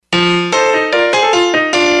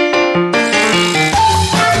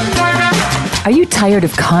tired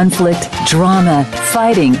of conflict, drama,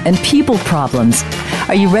 fighting, and people problems?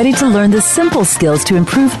 Are you ready to learn the simple skills to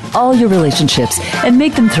improve all your relationships and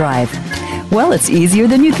make them thrive? Well, it's easier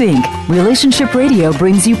than you think. Relationship Radio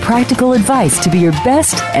brings you practical advice to be your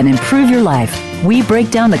best and improve your life. We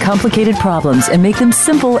break down the complicated problems and make them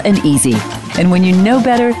simple and easy. And when you know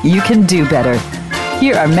better, you can do better.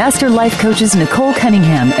 Here are Master Life Coaches Nicole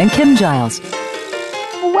Cunningham and Kim Giles.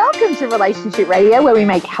 Welcome to Relationship Radio, where we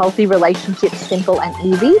make healthy relationships simple and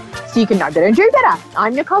easy so you can know better and do better.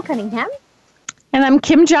 I'm Nicole Cunningham. And I'm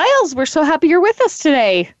Kim Giles. We're so happy you're with us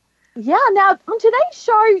today. Yeah, now on today's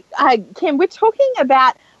show, Kim, we're talking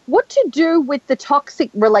about what to do with the toxic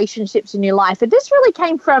relationships in your life. And this really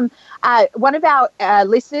came from one of our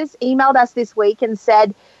listeners emailed us this week and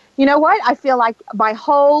said, you know what, I feel like my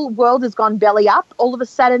whole world has gone belly up. All of a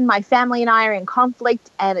sudden, my family and I are in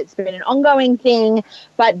conflict, and it's been an ongoing thing.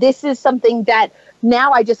 But this is something that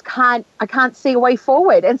now I can't see a way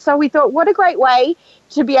forward. And so we thought, what a great way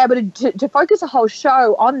to be able to focus a whole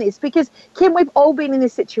show on this, because, Kim, we've all been in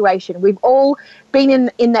this situation. We've all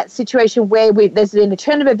been in that situation where there's been a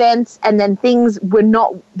turn of events and then things were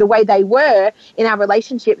not the way they were in our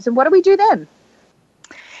relationships. And what do we do then?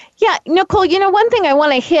 Yeah, Nicole, one thing I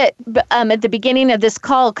want to hit at the beginning of this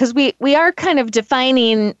call, because we are kind of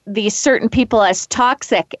defining these certain people as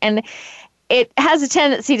toxic, and it has a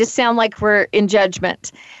tendency to sound like we're in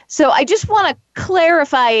judgment. So I just want to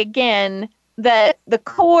clarify again that the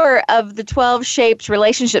core of the 12 Shapes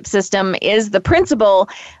relationship system is the principle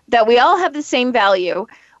that we all have the same value.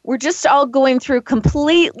 We're just all going through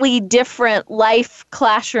completely different life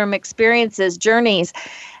classroom experiences, journeys.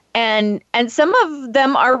 And some of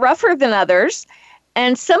them are rougher than others.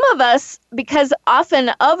 And some of us, because often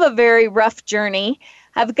of a very rough journey,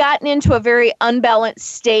 have gotten into a very unbalanced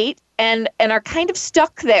state and are kind of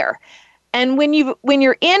stuck there. And when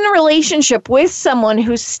you're in a relationship with someone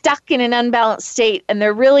who's stuck in an unbalanced state and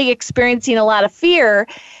they're really experiencing a lot of fear,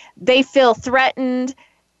 they feel threatened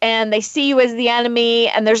and they see you as the enemy.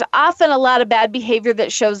 And there's often a lot of bad behavior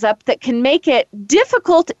that shows up that can make it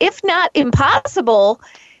difficult, if not impossible,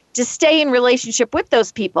 to stay in relationship with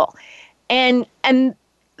those people. And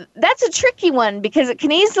that's a tricky one, because it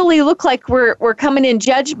can easily look like we're coming in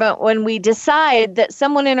judgment when we decide that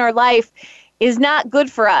someone in our life is not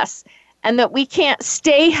good for us and that we can't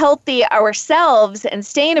stay healthy ourselves and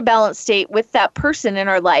stay in a balanced state with that person in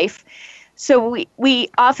our life. So we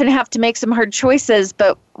often have to make some hard choices.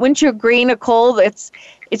 But wouldn't you agree, Nicole, that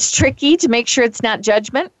it's tricky to make sure it's not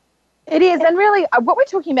judgment? It is. And really, what we're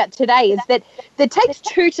talking about today is that it takes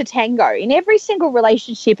two to tango. In every single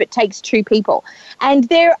relationship, it takes two people. And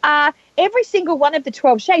there are every single one of the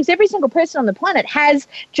 12 shapes, every single person on the planet has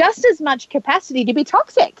just as much capacity to be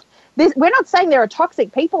toxic. We're not saying there are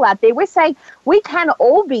toxic people out there. We're saying we can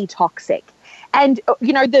all be toxic. And,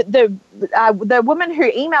 the woman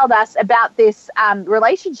who emailed us about this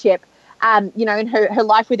relationship, in her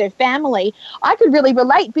life with her family, I could really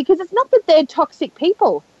relate, because it's not that they're toxic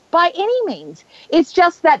people by any means. It's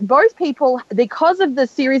just that both people, because of the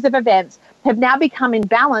series of events, have now become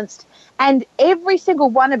imbalanced. And every single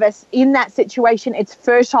one of us in that situation, it's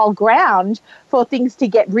fertile ground for things to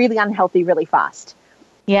get really unhealthy really fast.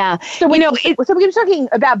 Yeah. So we're talking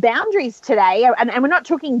about boundaries today, and we're not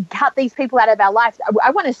talking cut these people out of our life.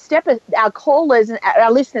 I want to step our callers and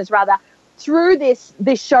our listeners, rather, through this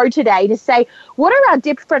show today to say, what are our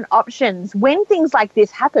different options when things like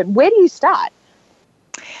this happen? Where do you start?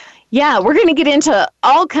 Yeah, we're going to get into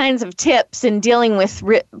all kinds of tips in dealing with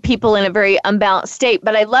people in a very unbalanced state.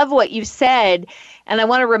 But I love what you said, and I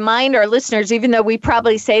want to remind our listeners, even though we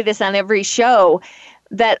probably say this on every show,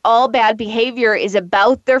 that all bad behavior is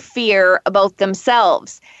about their fear about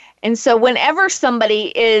themselves. And so whenever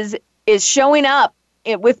somebody is showing up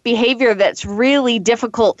with behavior that's really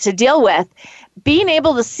difficult to deal with, being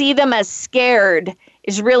able to see them as scared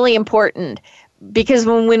is really important. Because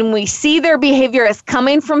when we see their behavior as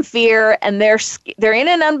coming from fear and they're in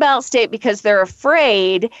an unbalanced state because they're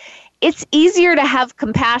afraid, it's easier to have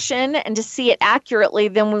compassion and to see it accurately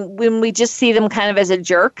than when we just see them kind of as a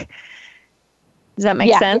jerk. Does that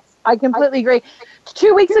make sense? I completely agree.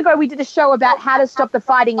 2 weeks ago, we did a show about how to stop the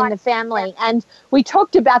fighting in the family, and we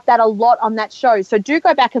talked about that a lot on that show. So do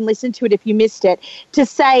go back and listen to it if you missed it, to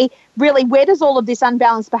say, really, where does all of this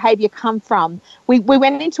unbalanced behavior come from? We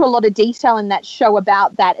went into a lot of detail in that show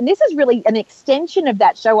about that. And this is really an extension of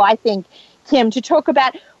that show, I think, Kim, to talk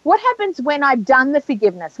about what happens when I've done the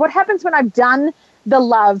forgiveness? What happens when I've done the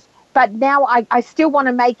love? But now I still want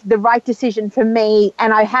to make the right decision for me,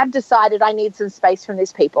 and I have decided I need some space from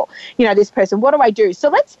this person. What do I do? So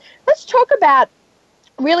let's talk about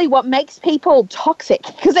really what makes people toxic,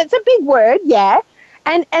 because it's a big word, yeah.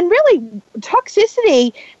 And really,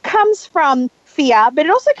 toxicity comes from fear, but it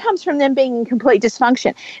also comes from them being in complete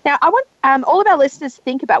dysfunction. Now, I want all of our listeners to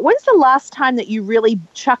think about, when's the last time that you really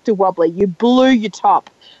chucked a wobbly, you blew your top,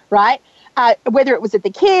 right? Whether it was at the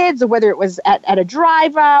kids or whether it was at a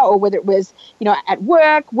driver or whether it was, at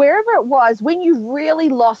work, wherever it was, when you really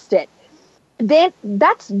lost it, then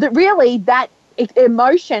that's really that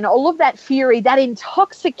emotion, all of that fury, that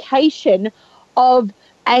intoxication of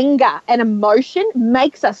anger and emotion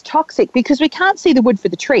makes us toxic because we can't see the wood for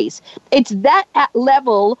the trees. It's that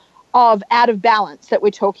level of out of balance that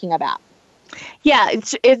we're talking about. Yeah,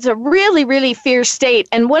 it's a really, really fierce state.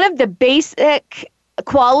 And one of the basic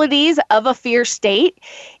qualities of a fierce state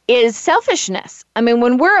is selfishness. I mean,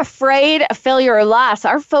 when we're afraid of failure or loss,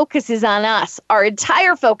 our focus is on us. Our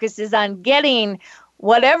entire focus is on getting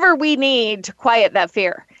whatever we need to quiet that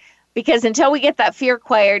fear. Because until we get that fear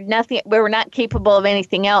quieted, we're not capable of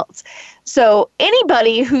anything else. So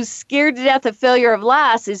anybody who's scared to death of failure of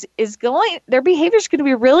loss their behavior is going to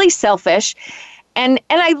be really selfish. And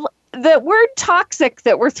the word toxic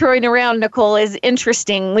that we're throwing around, Nicole, is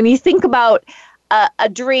interesting. When you think about a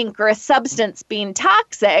drink or a substance being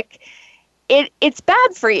toxic, it's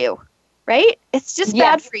bad for you. Right? It's just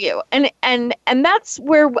bad for you. And that's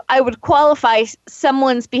where I would qualify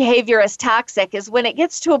someone's behavior as toxic, is when it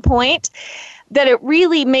gets to a point that it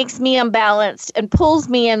really makes me unbalanced and pulls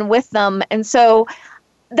me in with them. And so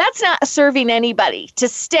that's not serving anybody, to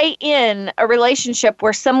stay in a relationship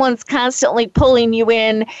where someone's constantly pulling you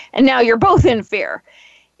in and now you're both in fear.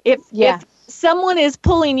 If someone is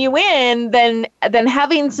pulling you in, then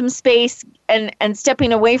having some space and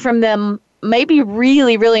stepping away from them may be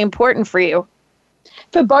really, really important for you.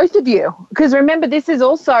 For both of you. Because remember, this is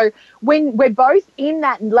also when we're both in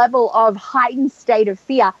that level of heightened state of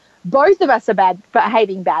fear, both of us are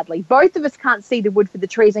behaving badly. Both of us can't see the wood for the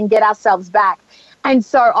trees and get ourselves back. And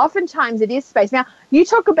so oftentimes it is space. Now, you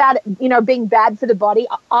talk about it, being bad for the body.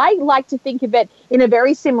 I like to think of it in a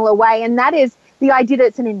very similar way, and that is the idea that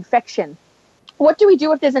it's an infection. What do we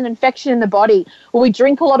do if there's an infection in the body? Well, we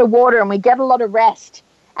drink a lot of water and we get a lot of rest.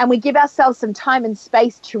 And we give ourselves some time and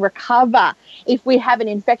space to recover if we have an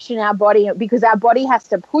infection in our body, because our body has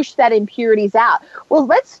to push that impurities out. Well,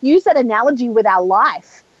 let's use that analogy with our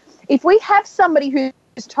life. If we have somebody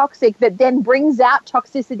who's toxic that then brings out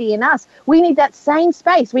toxicity in us, we need that same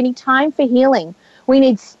space. We need time for healing. We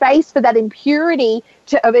need space for that impurity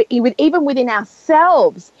even within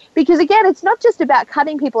ourselves. Because again, it's not just about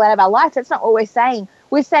cutting people out of our life. That's not what we're saying.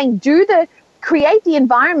 We're saying create the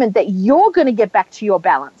environment that you're going to get back to your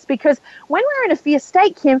balance. Because when we're in a fear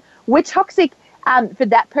state, Kim, we're toxic for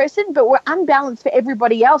that person, but we're unbalanced for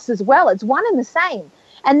everybody else as well. It's one and the same.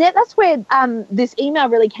 And that's where this email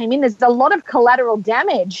really came in. There's a lot of collateral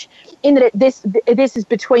damage in that this is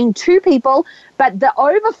between two people, but the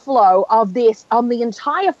overflow of this on the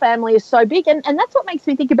entire family is so big. And that's what makes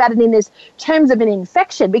me think about it in this terms of an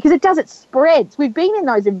infection, because it spreads. We've been in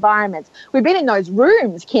those environments. We've been in those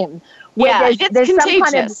rooms, Kim. Yeah, there's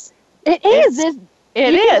contagious. It is.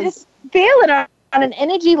 It you is. Can just feel it on an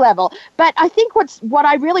energy level. But I think what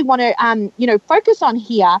I really want to focus on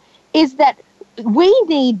here is that we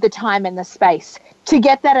need the time and the space to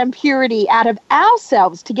get that impurity out of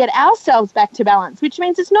ourselves, to get ourselves back to balance, which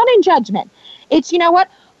means it's not in judgment. It's,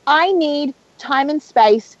 I need time and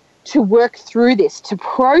space to work through this, to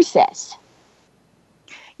process.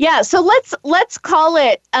 Yeah, so let's call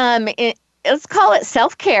it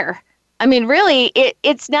self-care. I mean, really,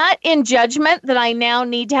 it's not in judgment that I now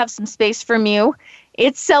need to have some space from you.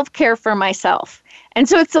 It's self-care for myself. And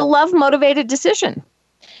so it's a love-motivated decision.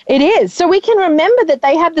 It is. So we can remember that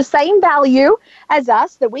they have the same value as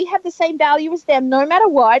us, that we have the same value as them no matter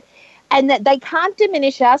what, and that they can't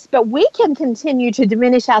diminish us, but we can continue to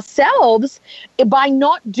diminish ourselves by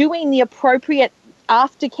not doing the appropriate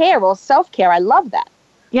aftercare or self-care. I love that.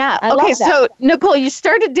 Yeah. Okay. So, Nicole, you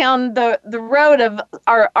started down the road of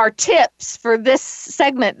our tips for this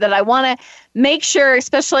segment that I want to make sure,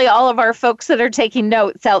 especially all of our folks that are taking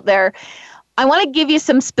notes out there, I want to give you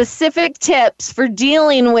some specific tips for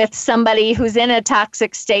dealing with somebody who's in a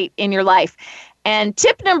toxic state in your life. And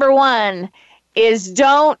tip number 1 is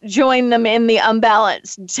don't join them in the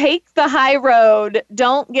unbalance. Take the high road.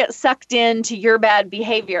 Don't get sucked into your bad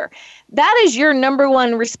behavior. That is your number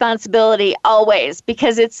 1 responsibility always,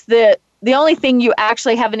 because it's the only thing you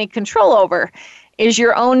actually have any control over is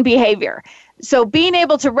your own behavior. So being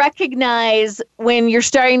able to recognize when you're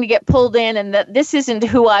starting to get pulled in and that this isn't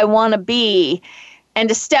who I want to be, and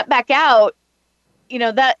to step back out,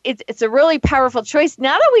 that it's a really powerful choice.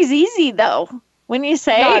 Not always easy though. When you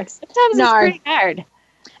say sometimes it's pretty hard.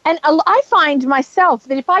 And I find myself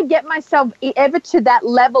that if I get myself ever to that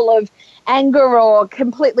level of anger or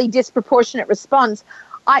completely disproportionate response,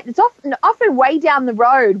 it's often way down the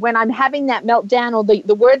road when I'm having that meltdown or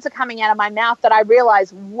the words are coming out of my mouth that I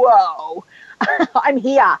realize, whoa, I'm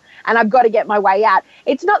here and I've got to get my way out.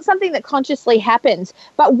 It's not something that consciously happens.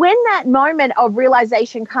 But when that moment of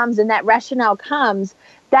realization comes and that rationale comes,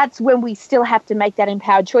 that's when we still have to make that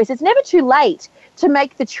empowered choice. It's never too late to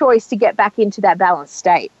make the choice to get back into that balanced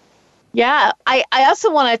state. Yeah, I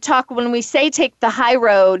also want to talk, when we say take the high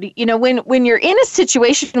road, when you're in a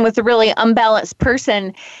situation with a really unbalanced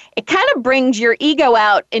person, it kind of brings your ego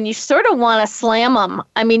out and you sort of want to slam them.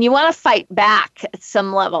 I mean, you want to fight back at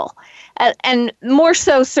some level, and more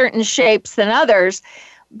so certain shapes than others.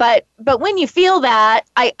 But when you feel that,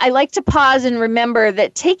 I like to pause and remember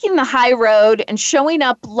that taking the high road and showing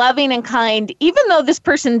up loving and kind, even though this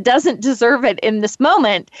person doesn't deserve it in this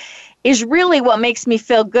moment, is really what makes me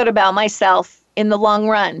feel good about myself in the long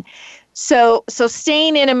run. So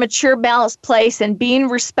staying in a mature, balanced place and being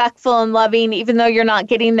respectful and loving, even though you're not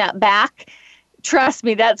getting that back, trust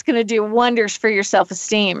me, that's going to do wonders for your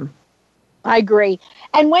self-esteem. I agree.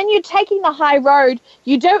 And when you're taking the high road,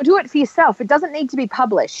 you don't do it for yourself. It doesn't need to be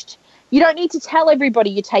published. You don't need to tell everybody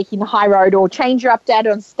you're taking the high road or change your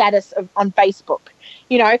update on status on Facebook.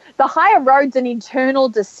 The higher road's an internal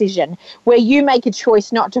decision where you make a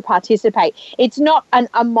choice not to participate. It's not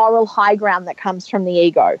a moral high ground that comes from the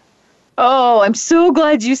ego. Oh, I'm so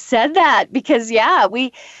glad you said that, because,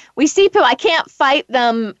 we see people, I can't fight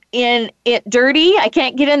them in it dirty. I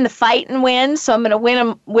can't get in the fight and win, so I'm going to win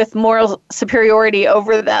them with moral superiority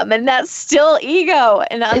over them. And that's still ego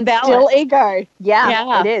and unbalanced. It's still ego.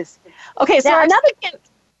 Yeah, it is. Okay, so now,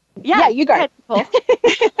 you go. Go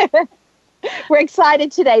ahead, We're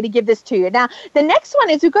excited today to give this to you. Now, the next one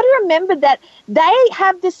is we've got to remember that they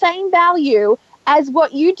have the same value as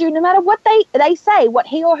what you do, no matter what they say, what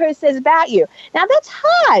he or her says about you. Now, that's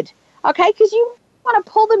hard, okay, because you want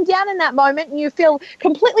to pull them down in that moment and you feel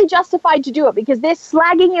completely justified to do it because they're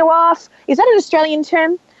slagging you off. Is that an Australian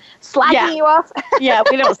term? Slagging you off? Yeah,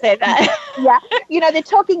 we don't say that. Yeah. They're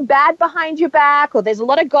talking bad behind your back, or there's a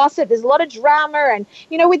lot of gossip, there's a lot of drama. And,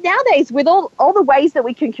 with nowadays, with all the ways that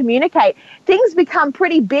we can communicate, things become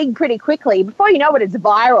pretty big pretty quickly. Before you know it, it's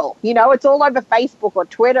viral. It's all over Facebook or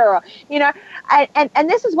Twitter, or, and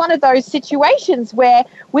this is one of those situations where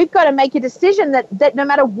we've got to make a decision that no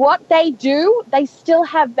matter what they do, they still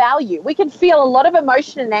have value. We can feel a lot of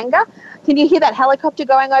emotion and anger. Can you hear that helicopter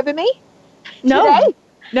going over me today?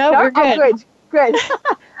 No, we're good. Oh, good.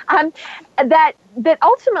 That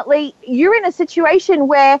ultimately you're in a situation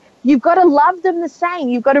where you've got to love them the same.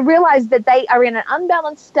 You've got to realize that they are in an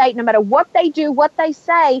unbalanced state. No matter what they do, what they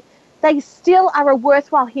say, they still are a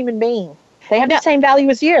worthwhile human being. They have the same value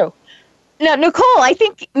as you. Now, Nicole, I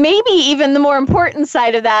think maybe even the more important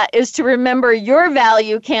side of that is to remember your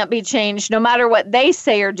value can't be changed no matter what they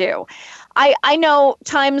say or do. I know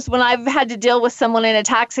times when I've had to deal with someone in a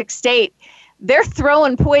toxic state, they're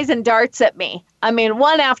throwing poison darts at me. I mean,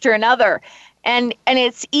 one after another. And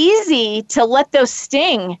it's easy to let those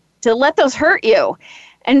sting, to let those hurt you.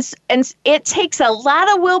 And it takes a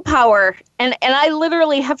lot of willpower. And I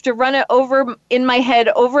literally have to run it over in my head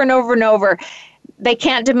over and over and over. They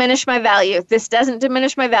can't diminish my value. This doesn't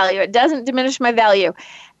diminish my value. It doesn't diminish my value.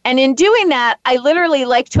 And in doing that, I literally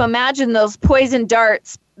like to imagine those poison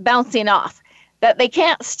darts bouncing off, that they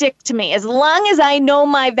can't stick to me. As long as I know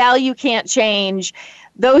my value can't change,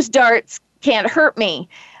 those darts can't hurt me.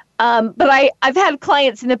 But I've had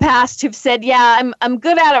clients in the past who've said, I'm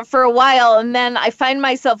good at it for a while, and then I find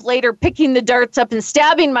myself later picking the darts up and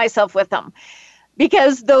stabbing myself with them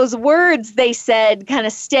because those words they said kind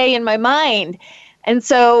of stay in my mind. And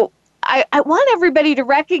so I want everybody to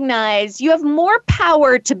recognize you have more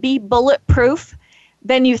power to be bulletproof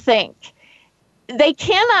than you think. They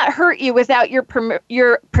cannot hurt you without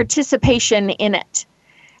your participation in it.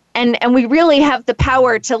 And we really have the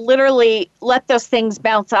power to literally let those things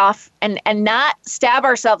bounce off and not stab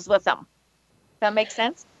ourselves with them. Does that make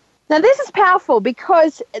sense? Now, this is powerful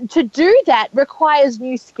because to do that requires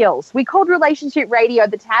new skills. We called Relationship Radio,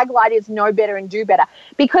 the tagline is know better and do better.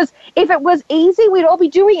 Because if it was easy, we'd all be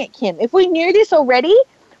doing it, Kim. If we knew this already,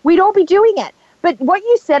 we'd all be doing it. But what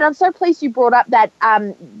you said, I'm so pleased you brought up that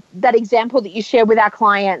example that you shared with our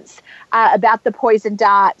clients about the poison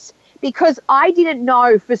darts, because I didn't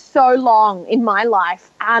know for so long in my life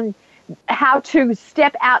how to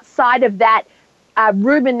step outside of that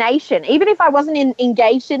rumination. Even if I wasn't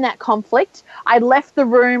engaged in that conflict, I left the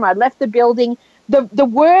room, I left the building. The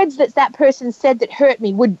words that person said that hurt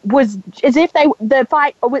me was as if the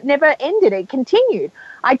fight never ended. It continued.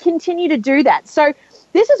 I continue to do that. So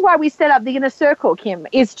this is why we set up the Inner Circle, Kim,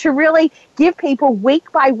 is to really give people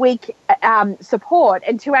week by week support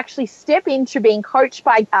and to actually step into being coached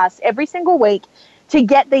by us every single week to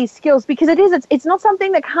get these skills, because it's not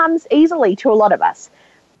something that comes easily to a lot of us.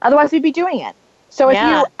 Otherwise, we'd be doing it. So if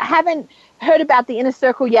you haven't heard about the Inner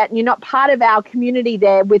Circle yet and you're not part of our community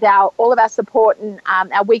there with all of our support and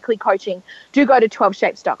our weekly coaching, do go to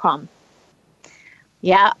 12shapes.com.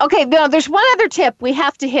 Yeah. Okay. Now, there's one other tip we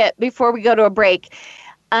have to hit before we go to a break.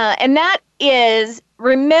 And that is,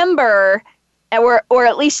 remember, or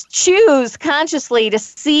at least choose consciously to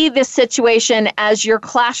see this situation as your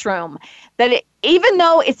classroom. That even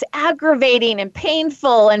though it's aggravating and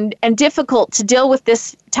painful and difficult to deal with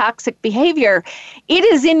this toxic behavior, it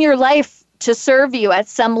is in your life to serve you at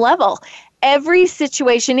some level. Every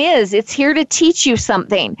situation it's here to teach you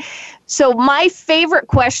something. So my favorite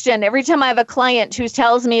question, every time I have a client who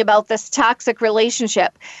tells me about this toxic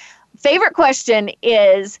relationship, favorite question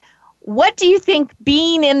is, what do you think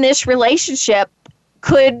being in this relationship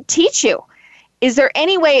could teach you? Is there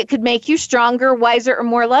any way it could make you stronger, wiser, or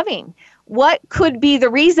more loving? What could be the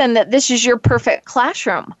reason that this is your perfect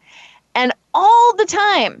classroom? And all the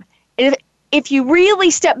time, if you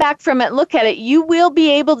really step back from it and look at it, you will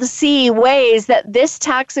be able to see ways that this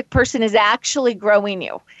toxic person is actually growing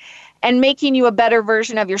you and making you a better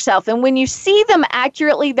version of yourself. And when you see them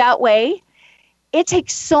accurately that way, it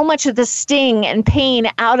takes so much of the sting and pain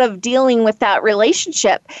out of dealing with that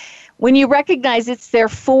relationship when you recognize it's there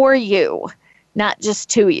for you, not just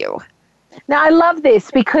to you. Now, I love this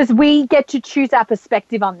because we get to choose our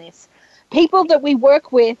perspective on this. People that we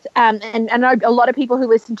work with, and I know a lot of people who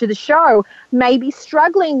listen to the show may be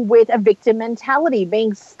struggling with a victim mentality,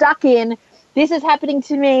 being stuck in, this is happening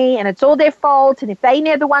to me and it's all their fault, and if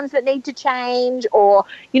they're the ones that need to change, or,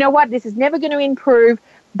 you know what, this is never going to improve.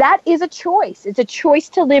 That is a choice. It's a choice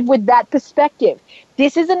to live with that perspective.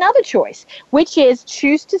 This is another choice, which is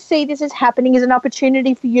choose to see this as happening as an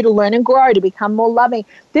opportunity for you to learn and grow, to become more loving.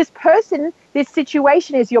 This person, this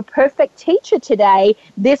situation is your perfect teacher today,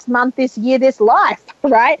 this month, this year, this life,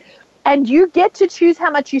 right? And you get to choose how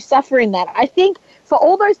much you suffer in that. I think for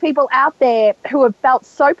all those people out there who have felt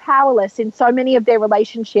so powerless in so many of their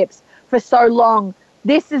relationships for so long,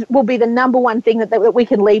 will be the number one thing that we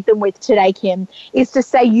can leave them with today, Kim, is to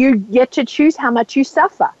say you get to choose how much you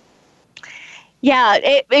suffer. Yeah,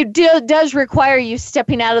 it does require you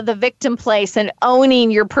stepping out of the victim place and owning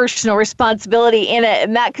your personal responsibility in it.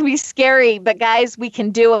 And that can be scary, but guys, we can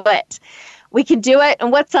do it. We can do it.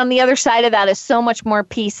 And what's on the other side of that is so much more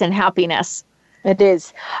peace and happiness. It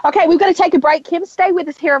is. Okay, we've got to take a break, Kim. Stay with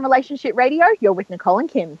us here on Relationship Radio. You're with Nicole and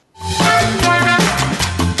Kim.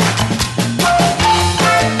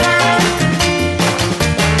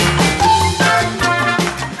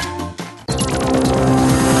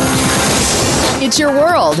 It's your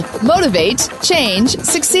world. Motivate, change,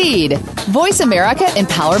 succeed.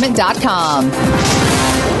 VoiceAmericaEmpowerment.com.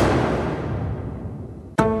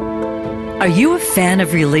 Are you a fan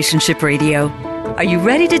of Relationship Radio? Are you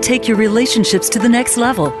ready to take your relationships to the next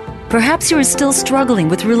level? Perhaps you are still struggling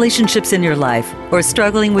with relationships in your life, or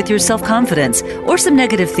struggling with your self-confidence, or some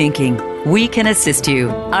negative thinking. We can assist you.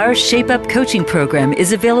 Our Shape Up coaching program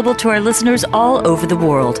is available to our listeners all over the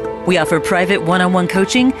world. We offer private one-on-one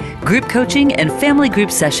coaching, group coaching, and family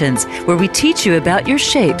group sessions where we teach you about your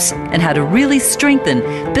shapes and how to really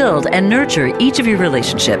strengthen, build, and nurture each of your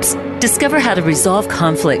relationships. Discover how to resolve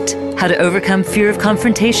conflict, how to overcome fear of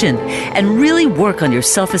confrontation, and really work on your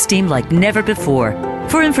self-esteem like never before.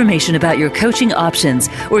 For information about your coaching options,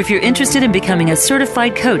 or if you're interested in becoming a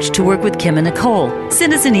certified coach to work with Kim and Nicole,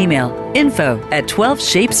 send us an email,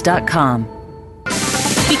 info@12shapes.com.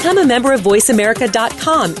 Become a member of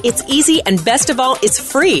VoiceAmerica.com. It's easy, and best of all, it's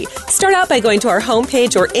free. Start out by going to our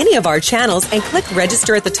homepage or any of our channels and click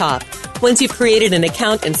register at the top. Once you've created an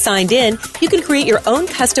account and signed in, you can create your own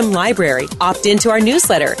custom library, opt into our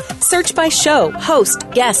newsletter, search by show, host,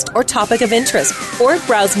 guest, or topic of interest, or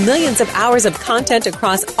browse millions of hours of content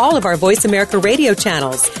across all of our Voice America radio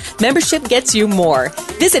channels. Membership gets you more.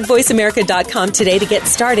 Visit VoiceAmerica.com today to get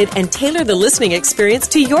started and tailor the listening experience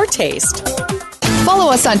to your taste.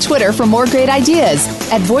 Follow us on Twitter for more great ideas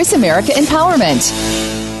at Voice America Empowerment.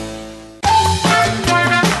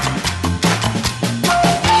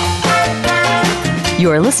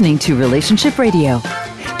 You are listening to Relationship Radio.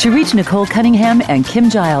 To reach Nicole Cunningham and Kim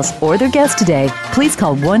Giles or their guest today, please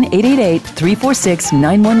call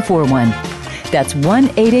 1-888-346-9141. That's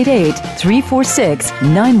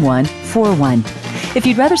 1-888-346-9141. If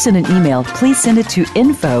you'd rather send an email, please send it to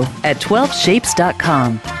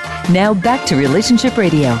info@12shapes.com. Now back to Relationship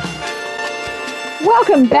Radio.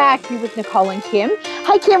 Welcome back. You're with Nicole and Kim.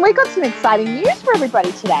 Hey, Kim, we've got some exciting news for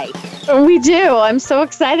everybody today. We do. I'm so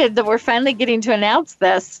excited that we're finally getting to announce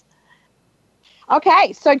this.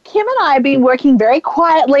 Okay, so Kim and I have been working very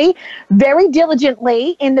quietly, very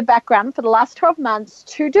diligently in the background for the last 12 months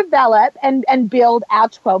to develop and build our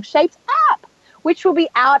 12 Shapes app, which will be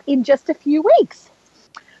out in just a few weeks.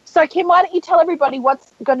 So, Kim, why don't you tell everybody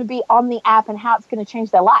what's going to be on the app and how it's going to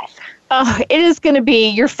change their life? Oh, it is going to be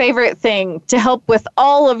your favorite thing to help with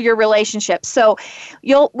all of your relationships. So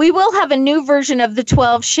we will have a new version of the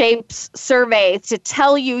 12 Shapes survey to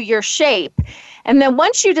tell you your shape. And then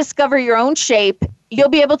once you discover your own shape, you'll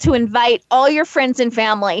be able to invite all your friends and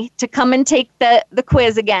family to come and take the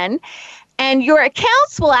quiz again. And your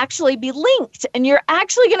accounts will actually be linked. And you're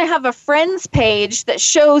actually going to have a friends page that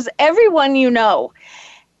shows everyone you know.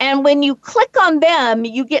 And when you click on them,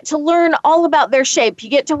 you get to learn all about their shape. You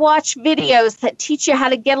get to watch videos that teach you how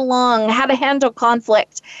to get along, how to handle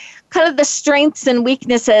conflict, kind of the strengths and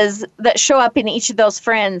weaknesses that show up in each of those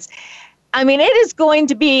friends. I mean, it is going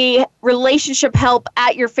to be relationship help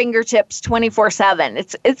at your fingertips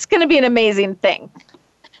 24/7. It's going to be an amazing thing.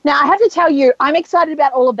 Now, I have to tell you, I'm excited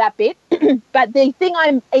about all of that bit, but the thing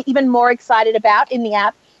I'm even more excited about in the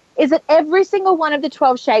app is that every single one of the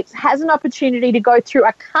 12 Shapes has an opportunity to go through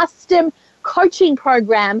a custom coaching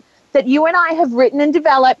program that you and I have written and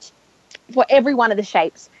developed for every one of the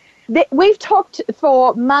shapes. We've talked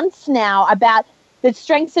for months now about the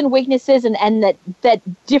strengths and weaknesses and that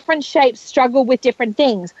different shapes struggle with different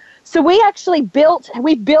things. So we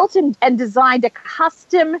built and designed a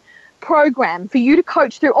custom program for you to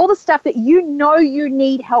coach through all the stuff that you know you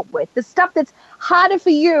need help with, the stuff that's harder for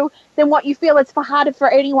you than what you feel it's harder for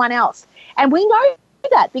anyone else. And we know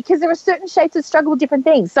that because there are certain shapes that struggle with different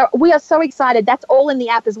things. So we are so excited. That's all in the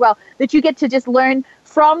app as well, that you get to just learn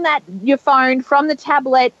from your phone, from the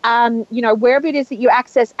tablet, wherever it is that you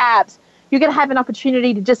access apps. You're going to have an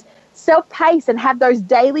opportunity to just self-pace and have those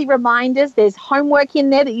daily reminders. There's homework in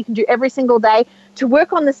there that you can do every single day to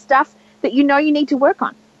work on the stuff that you know you need to work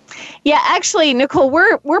on. Yeah, actually, Nicole,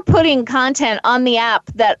 we're putting content on the app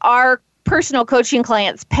that our personal coaching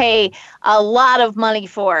clients pay a lot of money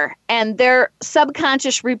for, and they're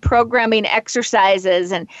subconscious reprogramming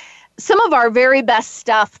exercises and some of our very best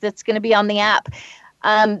stuff that's going to be on the app.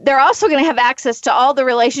 They're also going to have access to all the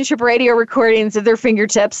relationship radio recordings at their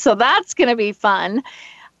fingertips, so that's going to be fun.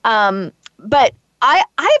 But I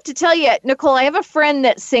have to tell you, Nicole, I have a friend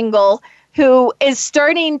that's single who is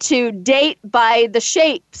starting to date by the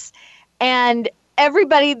shapes, and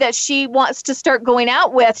everybody that she wants to start going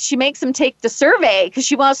out with, she makes them take the survey because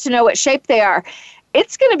she wants to know what shape they are.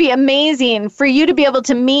 It's going to be amazing for you to be able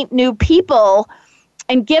to meet new people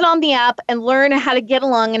and get on the app and learn how to get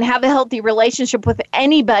along and have a healthy relationship with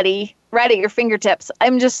anybody right at your fingertips.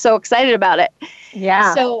 I'm just so excited about it.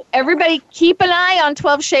 Yeah. So everybody keep an eye on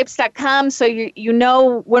 12shapes.com so you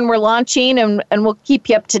know when we're launching, and we'll keep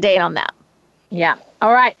you up to date on that. Yeah.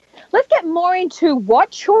 All right. Let's get more into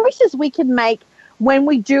what choices we can make when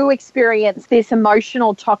we do experience this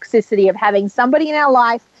emotional toxicity of having somebody in our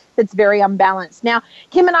life that's very unbalanced. Now,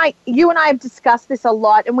 you and I have discussed this a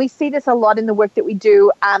lot, and we see this a lot in the work that we do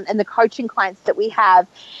and the coaching clients that we have,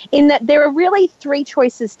 in that there are really three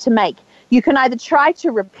choices to make. You can either try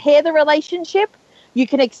to repair the relationship, you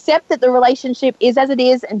can accept that the relationship is as it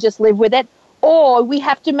is and just live with it, or we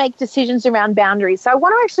have to make decisions around boundaries. So I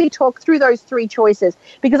want to actually talk through those three choices,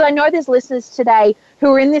 because I know there's listeners today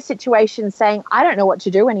who are in this situation saying, I don't know what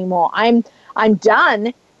to do anymore. I'm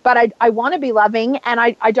done, but I want to be loving, and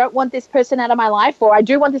I don't want this person out of my life, or I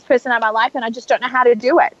do want this person out of my life, and I just don't know how to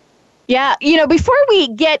do it. Yeah, before we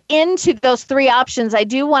get into those three options, I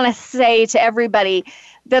do want to say to everybody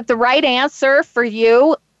that the right answer for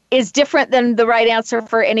you is different than the right answer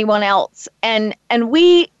for anyone else. And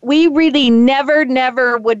we really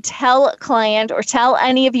never would tell a client or tell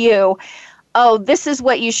any of you, oh, this is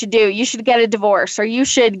what you should do. You should get a divorce, or you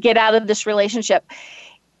should get out of this relationship.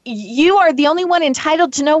 You are the only one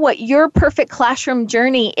entitled to know what your perfect classroom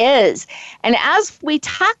journey is. And as we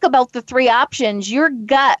talk about the three options, your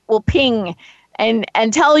gut will ping and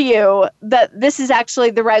tell you that this is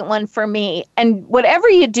actually the right one for me. And whatever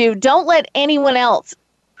you do, don't let anyone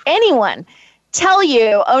tell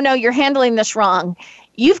you, oh no, you're handling this wrong.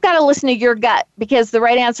 You've got to listen to your gut, because the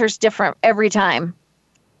right answer is different every time.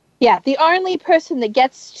 Yeah, the only person that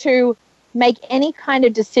gets to make any kind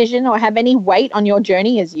of decision or have any weight on your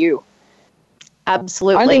journey is you.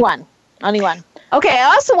 Absolutely. Only one. Okay, I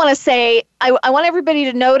also want to say, I want everybody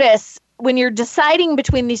to notice, when you're deciding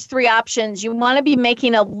between these three options, you want to be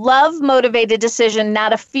making a love-motivated decision,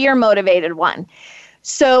 not a fear-motivated one.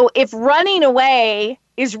 So if running away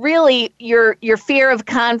is really your fear of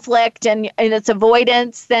conflict and its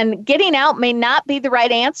avoidance, then getting out may not be the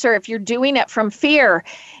right answer if you're doing it from fear.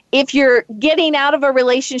 If you're getting out of a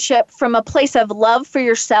relationship from a place of love for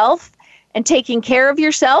yourself and taking care of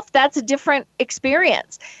yourself, that's a different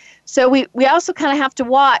experience. So we also kind of have to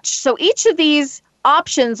watch. So each of these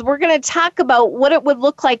options, we're going to talk about what it would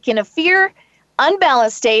look like in a fear,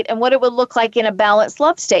 unbalanced state, and what it would look like in a balanced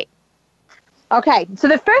love state. Okay, so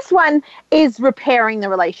the first one is repairing the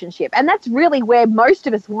relationship. And that's really where most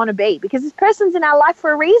of us want to be, because this person's in our life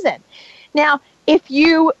for a reason. Now, if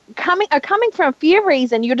you are coming from a fear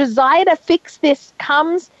reason, your desire to fix this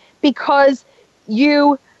comes because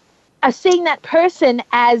you are seeing that person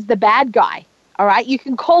as the bad guy, all right? You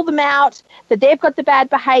can call them out that they've got the bad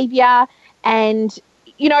behavior, and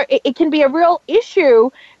it can be a real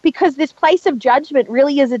issue because this place of judgment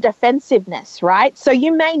really is a defensiveness, right? So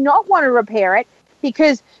you may not want to repair it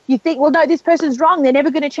because you think, well, no, this person's wrong. They're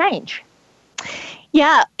never going to change.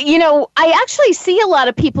 Yeah. I actually see a lot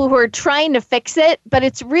of people who are trying to fix it, but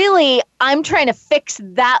it's really, I'm trying to fix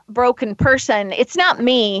that broken person. It's not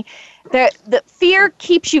me. The fear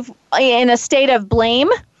keeps you in a state of blame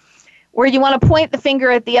where you want to point the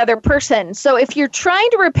finger at the other person. So if you're trying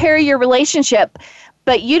to repair your relationship,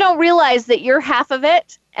 but you don't realize that you're half of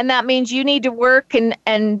it, and that means you need to work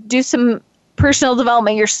and do some personal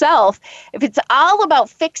development yourself. If it's all about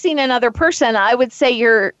fixing another person, I would say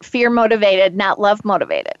you're fear motivated, not love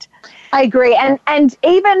motivated. I agree. And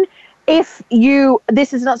even if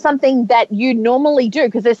this is not something that you normally do,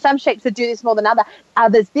 because there's some shapes that do this more than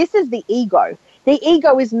others, this is the ego. The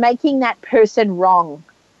ego is making that person wrong.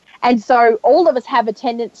 And so all of us have a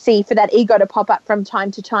tendency for that ego to pop up from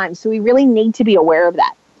time to time. So we really need to be aware of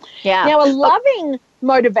that. Yeah. Now, a loving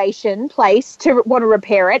motivation place to want to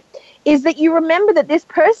repair it is that you remember that this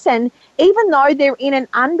person, even though they're in an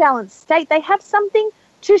unbalanced state, they have something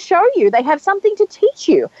to show you. They have something to teach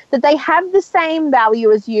you, that they have the same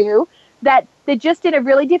value as you, that they're just in a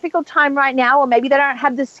really difficult time right now, or maybe they don't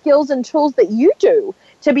have the skills and tools that you do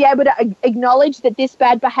to be able to acknowledge that this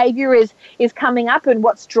bad behavior is coming up and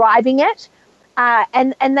what's driving it.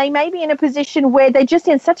 And they may be in a position where they're just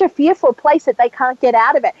in such a fearful place that they can't get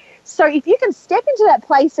out of it. So if you can step into that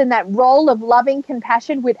place in that role of loving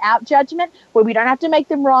compassion without judgment, where we don't have to make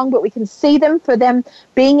them wrong, but we can see them for them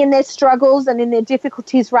being in their struggles and in their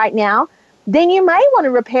difficulties right now, then you may want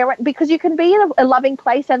to repair it because you can be in a loving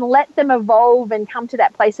place and let them evolve and come to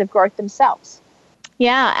that place of growth themselves.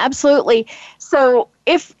 Yeah, absolutely. So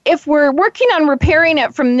if we're working on repairing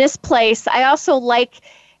it from this place, I also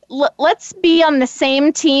let's be on the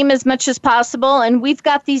same team as much as possible. And we've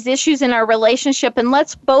got these issues in our relationship, and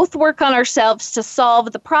let's both work on ourselves to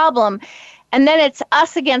solve the problem. And then it's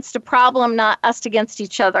us against a problem, not us against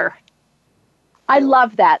each other. I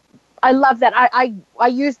love that. I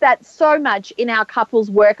use that so much in our couples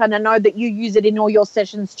work, and I know that you use it in all your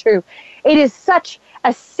sessions too. It is such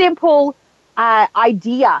a simple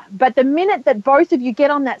idea, but the minute that both of you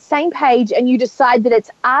get on that same page and you decide that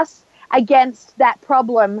it's us against that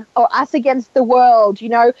problem or us against the world,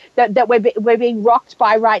 that we're being rocked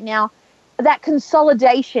by right now, that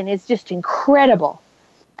consolidation is just incredible,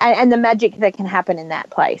 and the magic that can happen in that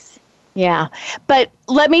place. Yeah, but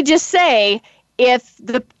let me just say, if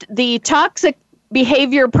the toxic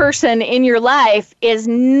behavior person in your life is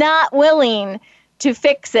not willing to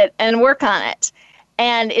fix it and work on it,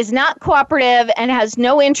 and is not cooperative and has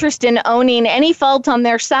no interest in owning any fault on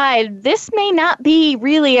their side, this may not be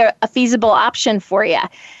really a feasible option for you.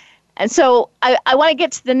 And so I want to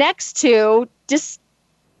get to the next two, just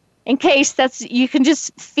in case you can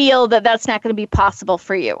just feel that that's not going to be possible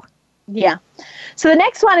for you. Yeah. So the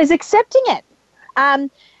next one is accepting it.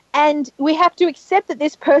 And we have to accept that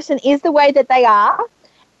this person is the way that they are,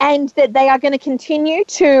 and that they are going to continue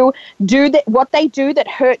to do what they do that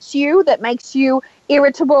hurts you, that makes you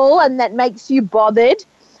irritable, and that makes you bothered.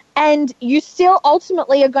 And you still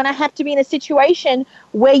ultimately are going to have to be in a situation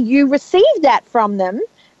where you receive that from them,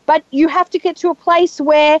 but you have to get to a place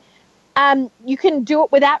where you can do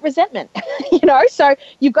it without resentment. So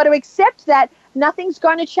you've got to accept that nothing's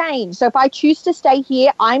going to change. So if I choose to stay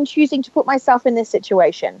here, I'm choosing to put myself in this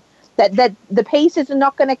situation, that the pieces are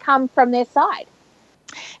not going to come from their side.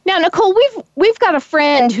 Now, Nicole, we've got a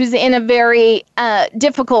friend who's in a very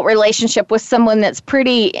difficult relationship with someone that's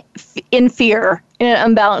pretty in fear, in an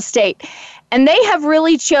unbalanced state. And they have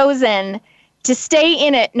really chosen to stay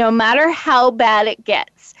in it no matter how bad it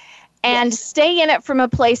gets, and stay in it from a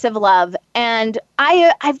place of love. And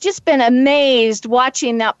I've just been amazed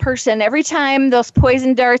watching that person. Every time those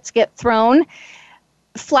poison darts get thrown,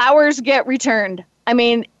 flowers get returned. I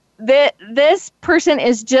mean, this person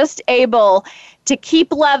is just able to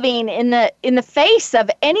keep loving in the face of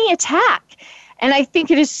any attack. And I think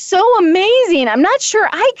it is so amazing. I'm not sure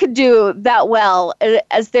I could do that well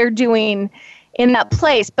as they're doing in that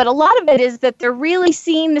place. But a lot of it is that they're really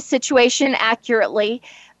seeing the situation accurately.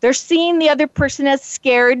 They're seeing the other person as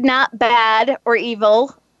scared, not bad or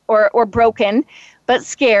evil or broken, but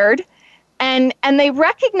scared. And they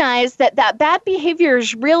recognize that bad behavior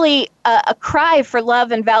is really a cry for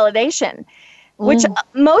love and validation, which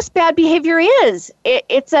most bad behavior is.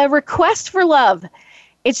 It's a request for love.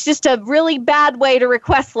 It's just a really bad way to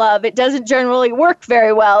request love. It doesn't generally work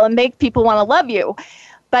very well and make people want to love you.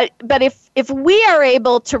 But if we are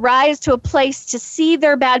able to rise to a place to see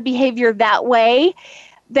their bad behavior that way,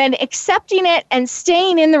 then accepting it and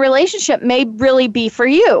staying in the relationship may really be for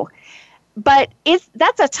you. But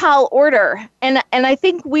that's a tall order. And I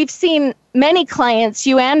think we've seen many clients,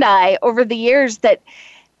 you and I, over the years that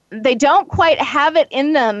they don't quite have it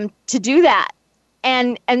in them to do that.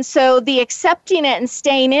 And so the accepting it and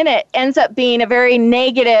staying in it ends up being a very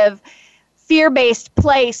negative, fear-based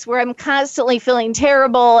place where I'm constantly feeling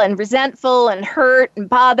terrible and resentful and hurt and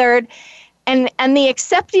bothered. And the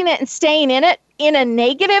accepting it and staying in it in a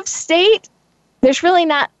negative state, there's really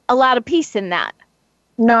not a lot of peace in that.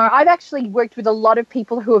 No, I've actually worked with a lot of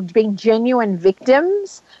people who have been genuine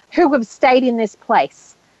victims who have stayed in this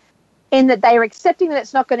place, in that they are accepting that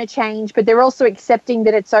it's not going to change, but they're also accepting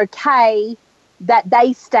that it's okay that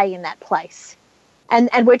they stay in that place. And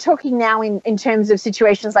we're talking now in terms of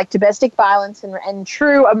situations like domestic violence and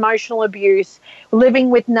true emotional abuse, living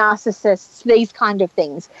with narcissists, these kind of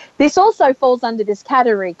things. This also falls under this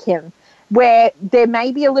category, Kim, where there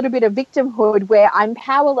may be a little bit of victimhood where I'm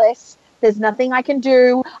powerless, there's nothing I can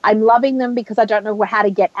do, I'm loving them because I don't know how to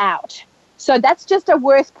get out. So that's just a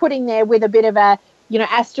worth putting there with a bit of a,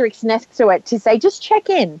 asterisk next to it to say, just check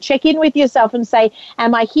in with yourself and say,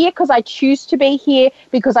 am I here because I choose to be here,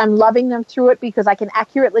 because I'm loving them through it, because I can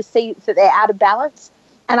accurately see that they're out of balance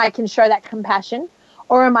and I can show that compassion?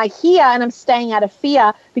 Or am I here and I'm staying out of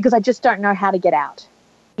fear because I just don't know how to get out?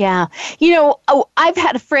 Yeah. I've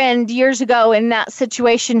had a friend years ago in that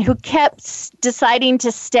situation who kept deciding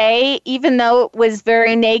to stay, even though it was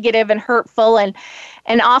very negative and hurtful and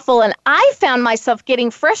awful. And I found myself getting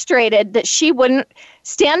frustrated that she wouldn't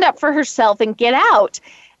stand up for herself and get out.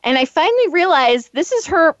 And I finally realized this is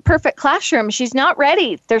her perfect classroom. She's not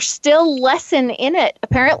ready. There's still lesson in it,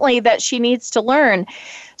 apparently, that she needs to learn.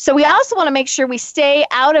 So we also want to make sure we stay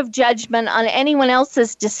out of judgment on anyone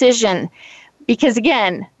else's decision. Because,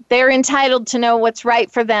 again, they're entitled to know what's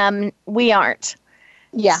right for them. We aren't.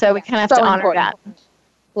 Yeah. So we kind of have to honor that.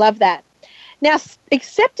 Love that. Now,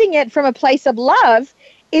 accepting it from a place of love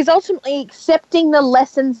is ultimately accepting the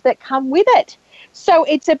lessons that come with it. So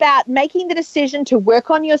it's about making the decision to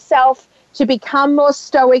work on yourself, to become more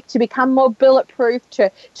stoic, to become more bulletproof,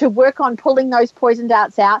 to work on pulling those poison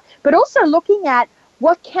darts out, but also looking at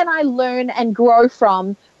what can I learn and grow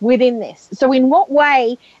from within this? So in what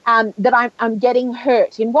way that I'm getting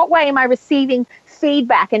hurt? In what way am I receiving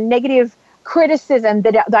feedback and negative criticism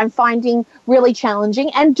that I'm finding really challenging?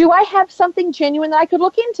 And do I have something genuine that I could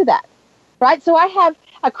look into that? Right? So I have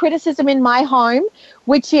a criticism in my home,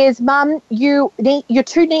 which is, Mum, you're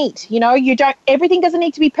too neat. Everything doesn't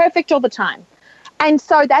need to be perfect all the time. And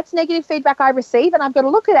so that's negative feedback I receive, and I've got to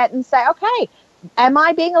look at it and say, okay, am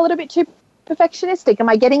I being a little bit too perfectionistic? Am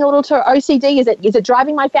I getting a little too OCD? Is it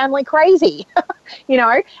driving my family crazy?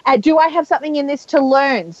 Do I have something in this to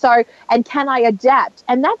learn? So, and can I adapt?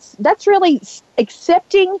 And that's really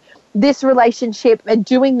accepting this relationship and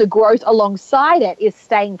doing the growth alongside it is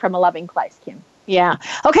staying from a loving place, Kim. Yeah.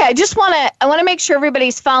 Okay. I want to make sure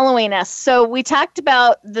everybody's following us. So we talked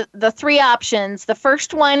about the three options. The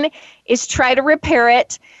first one is try to repair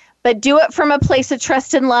it, but do it from a place of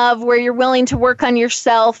trust and love where you're willing to work on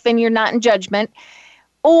yourself and you're not in judgment.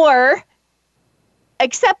 Or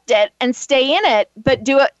accept it and stay in it, but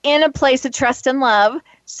do it in a place of trust and love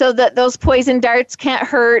so that those poison darts can't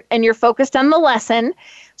hurt and you're focused on the lesson.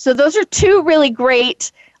 So those are two really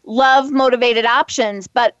great love-motivated options.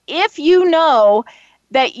 But if you know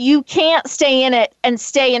that you can't stay in it and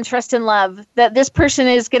stay in trust and love, that this person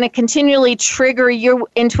is going to continually trigger you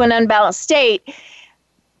into an unbalanced state,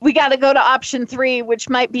 we got to go to option 3, which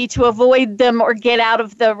might be to avoid them or get out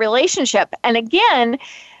of the relationship. And again,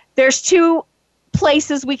 there's 2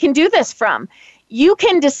 places we can do this from. You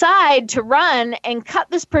can decide to run and cut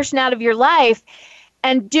this person out of your life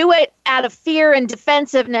and do it out of fear and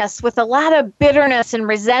defensiveness with a lot of bitterness and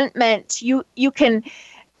resentment. You can,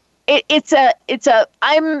 it's a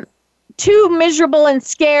I'm too miserable and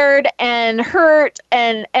scared and hurt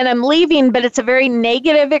and I'm leaving, but it's a very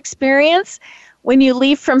negative experience when you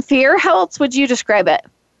leave from fear. How else would you describe it?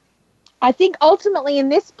 I think ultimately in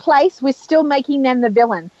this place, we're still making them the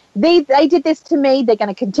villain. They did this to me. They're going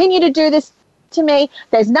to continue to do this to me.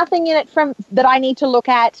 There's nothing in it that I need to look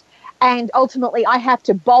at. And ultimately, I have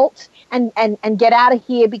to bolt and get out of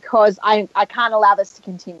here because I can't allow this to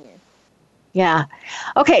continue. Yeah.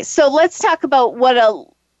 Okay, so let's talk about what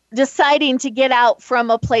deciding to get out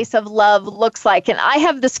from a place of love looks like. And I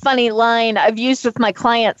have this funny line I've used with my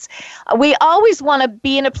clients. We always want to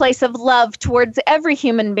be in a place of love towards every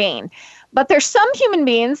human being. But there's some human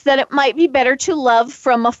beings that it might be better to love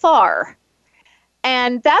from afar.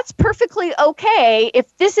 And that's perfectly okay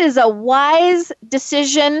if this is a wise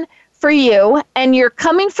decision for you and you're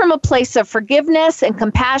coming from a place of forgiveness and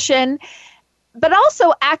compassion, but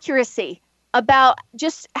also accuracy about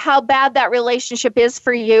just how bad that relationship is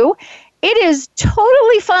for you. It is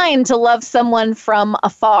totally fine to love someone from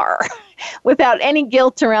afar without any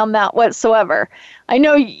guilt around that whatsoever. I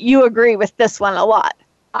know you agree with this one a lot.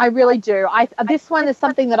 I really do. This one is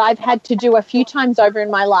something that I've had to do a few times over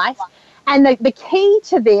in my life. And the key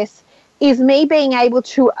to this is me being able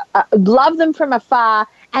to love them from afar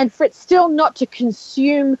and for it still not to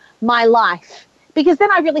consume my life, because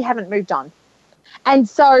then I really haven't moved on. And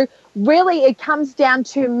so really it comes down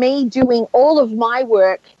to me doing all of my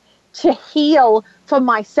work to heal for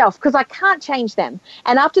myself, because I can't change them.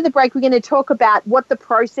 And after the break, we're going to talk about what the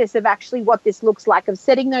process of actually what this looks like, of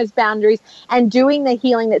setting those boundaries and doing the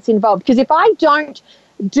healing that's involved. Because if I don't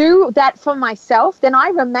do that for myself, then I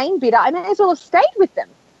remain bitter. I may as well have stayed with them.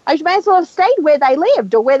 I may as well have stayed where they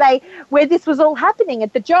lived or where this was all happening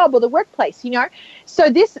at the job or the workplace, you know. So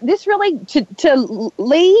this really to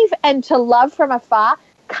leave and to love from afar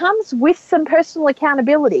comes with some personal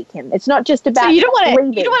accountability, Kim. It's not just about so you don't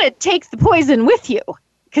want to take the poison with you,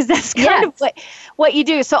 because that's kind of what you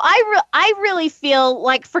do. So I really feel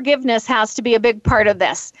like forgiveness has to be a big part of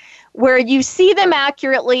this, where you see them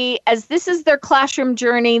accurately as this is their classroom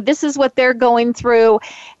journey, this is what they're going through,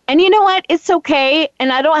 and you know what? It's okay,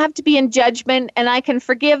 and I don't have to be in judgment, and I can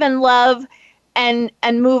forgive and love and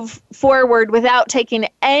move forward without taking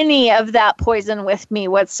any of that poison with me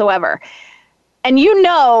whatsoever. And you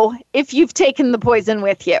know if you've taken the poison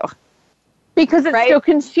with you. Because it's still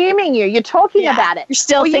consuming you. You're talking about it. You're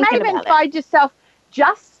still thinking about it. You may even find yourself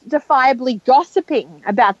justifiably gossiping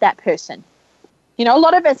about that person. You know, a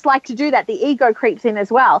lot of us like to do that. The ego creeps in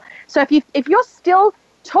as well. So if you're still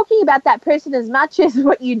talking about that person as much as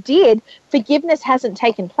what you did, forgiveness hasn't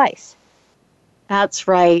taken place. That's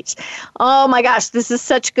right. Oh my gosh, this is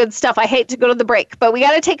such good stuff. I hate to go to the break, but we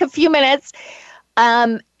got to take a few minutes.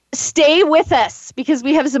 Stay with us, because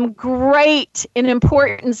we have some great and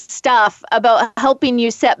important stuff about helping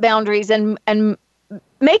you set boundaries and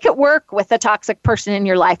make it work with a toxic person in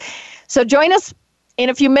your life. So join us in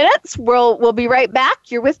a few minutes. We'll be right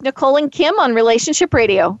back. You're with Nicole and Kim on Relationship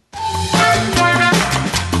Radio.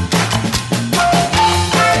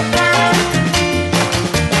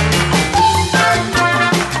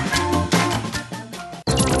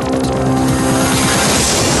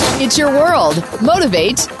 It's your world.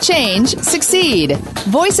 Motivate, change, succeed.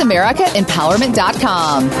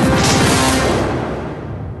 VoiceAmericaEmpowerment.com.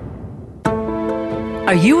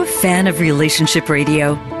 Are you a fan of Relationship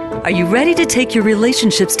Radio? Are you ready to take your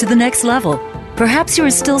relationships to the next level? Perhaps you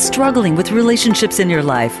are still struggling with relationships in your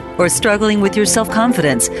life, or struggling with your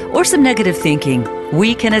self-confidence, or some negative thinking.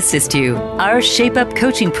 We can assist you. Our Shape Up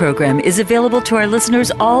coaching program is available to our listeners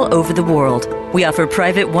all over the world. We offer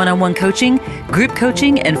private one-on-one coaching, group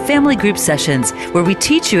coaching, and family group sessions where we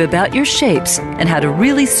teach you about your shapes and how to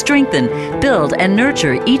really strengthen, build, and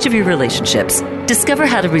nurture each of your relationships. Discover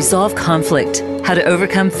how to resolve conflict, how to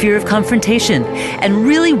overcome fear of confrontation, and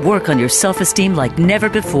really work on your self-esteem like never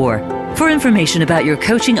before. For information about your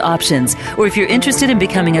coaching options, or if you're interested in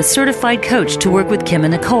becoming a certified coach to work with Kim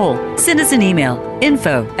and Nicole, send us an email,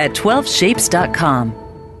 info@12shapes.com.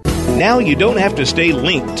 Now you don't have to stay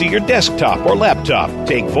linked to your desktop or laptop.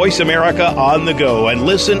 Take Voice America on the go and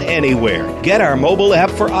listen anywhere. Get our mobile app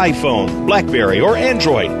for iPhone, BlackBerry, or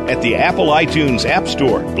Android at the Apple iTunes App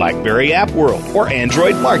Store, BlackBerry App World, or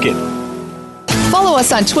Android Market. Follow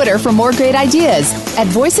us on Twitter for more great ideas at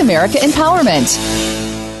Voice America Empowerment.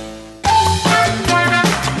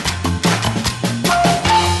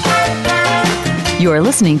 You are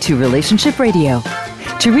listening to Relationship Radio.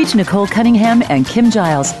 To reach Nicole Cunningham and Kim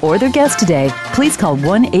Giles or their guest today, please call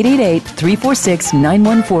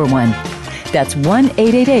 1-888-346-9141. That's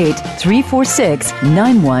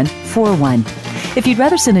 1-888-346-9141. If you'd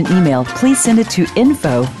rather send an email, please send it to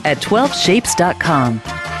info@12shapes.com.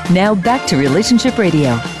 Now back to Relationship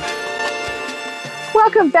Radio.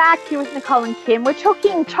 Welcome back. Here with Nicole and Kim. We're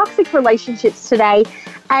talking toxic relationships today.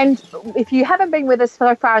 And if you haven't been with us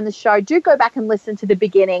so far in the show, do go back and listen to the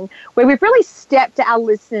beginning, where we've really stepped our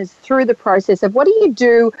listeners through the process of what do you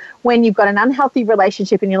do when you've got an unhealthy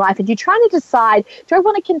relationship in your life and you're trying to decide, do I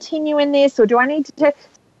want to continue in this, or do I need to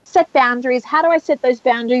set boundaries? How do I set those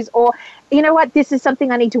boundaries? Or, you know what, this is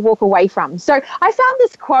something I need to walk away from. So I found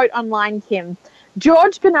this quote online, Kim.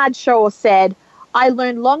 George Bernard Shaw said, "I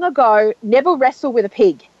learned long ago, never wrestle with a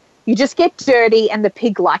pig. You just get dirty and the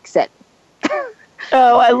pig likes it."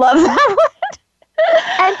 Oh, I love that one.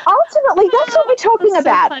 And ultimately, that's what we're talking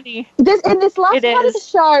about. Funny. In this last part of the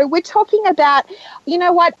show, we're talking about, you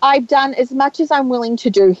know what, I've done as much as I'm willing to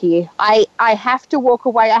do here. I have to walk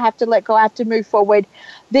away. I have to let go. I have to move forward.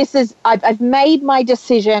 I've made my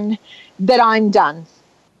decision that I'm done.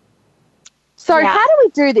 So how do we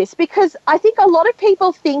do this? Because I think a lot of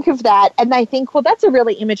people think of that and they think, well, that's a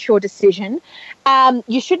really immature decision.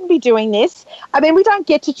 You shouldn't be doing this. I mean, we don't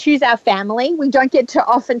get to choose our family. We don't get to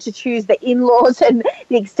often to choose the in-laws and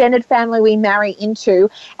the extended family we marry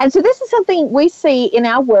into. And so this is something we see in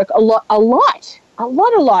our work a lot.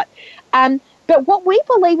 But what we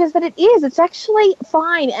believe is that it's actually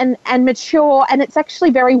fine and mature, and it's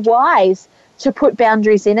actually very wise to put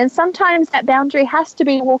boundaries in. And sometimes that boundary has to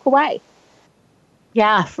be to walk away.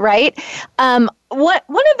 Yeah, right. One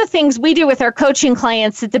of the things we do with our coaching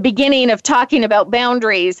clients at the beginning of talking about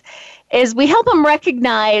boundaries is we help them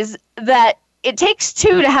recognize that it takes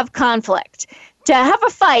two to have conflict. To have a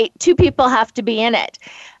fight, two people have to be in it.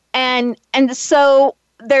 And so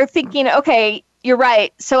they're thinking, okay, you're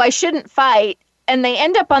right, so I shouldn't fight. And they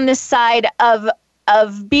end up on this side of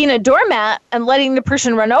being a doormat and letting the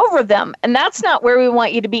person run over them. And that's not where we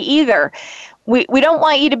want you to be either. We don't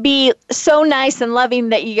want you to be so nice and loving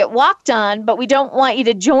that you get walked on, but we don't want you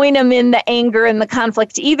to join them in the anger and the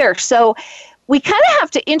conflict either. So we kind of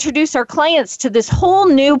have to introduce our clients to this whole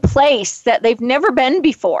new place that they've never been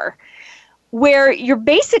before, where you're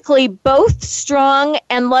basically both strong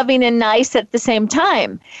and loving and nice at the same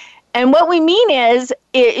time. And what we mean is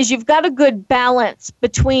you've got a good balance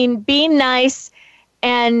between being nice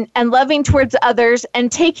and loving towards others and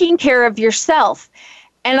taking care of yourself.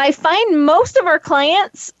 And I find most of our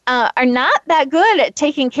clients are not that good at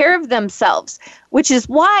taking care of themselves, which is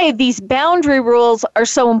why these boundary rules are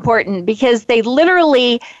so important, because they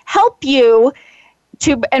literally help you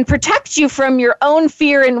and protect you from your own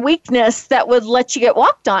fear and weakness that would let you get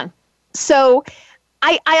walked on. So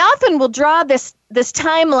I often will draw this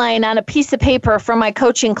timeline on a piece of paper for my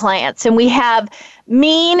coaching clients, and we have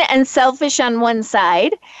mean and selfish on one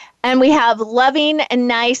side, and we have loving and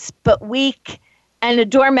nice but weak and a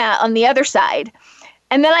doormat on the other side.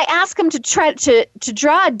 And then I ask them to try to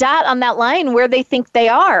draw a dot on that line where they think they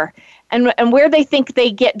are and where they think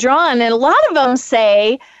they get drawn. And a lot of them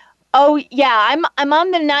say, oh, yeah, I'm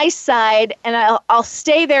on the nice side, and I'll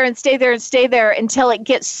stay there and stay there and stay there until it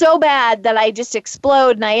gets so bad that I just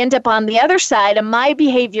explode and I end up on the other side, and my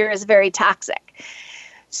behavior is very toxic.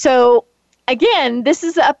 So, again, this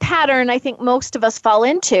is a pattern I think most of us fall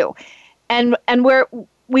into. And where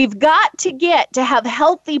we've got to get to have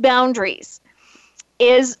healthy boundaries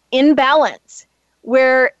is in balance,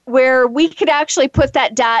 where we could actually put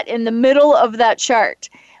that dot in the middle of that chart,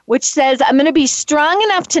 which says, I'm going to be strong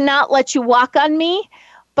enough to not let you walk on me,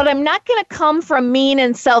 but I'm not going to come from mean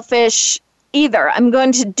and selfish either. I'm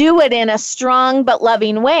going to do it in a strong but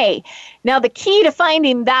loving way. Now, the key to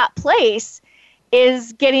finding that place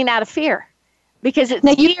is getting out of fear, because it's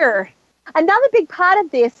fear. Another big part of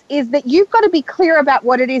this is that you've got to be clear about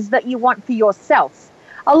what it is that you want for yourself.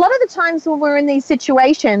 A lot of the times when we're in these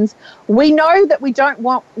situations, we know that we don't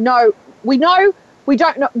want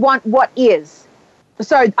what is.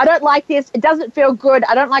 So I don't like this. It doesn't feel good.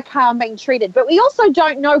 I don't like how I'm being treated. But we also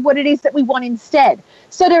don't know what it is that we want instead.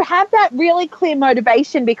 So to have that really clear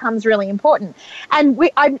motivation becomes really important. And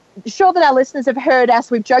I'm sure that our listeners have heard us.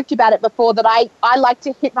 We've joked about it before that I like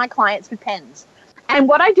to hit my clients with pens. And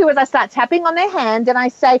what I do is I start tapping on their hand and I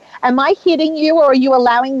say, am I hitting you, or are you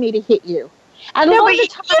allowing me to hit you? And no, but you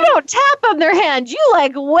don't tap on their hand. You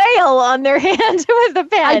like wail on their hand with the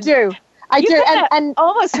pen. I do. And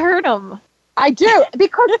almost hurt them. I do,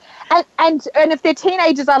 because and if they're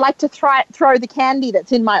teenagers, I like to throw the candy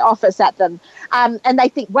that's in my office at them, and they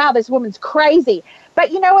think, wow, this woman's crazy.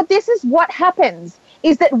 But you know what? This is what happens,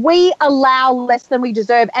 is that we allow less than we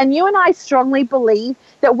deserve. And you and I strongly believe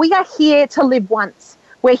that we are here to live once.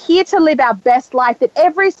 We're here to live our best life, that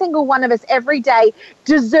every single one of us every day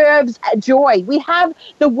deserves joy. We have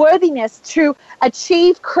the worthiness to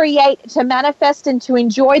achieve, create, to manifest, and to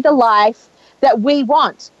enjoy the life that we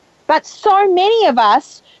want. But so many of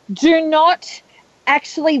us do not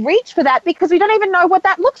actually reach for that because we don't even know what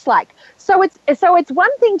that looks like. So it's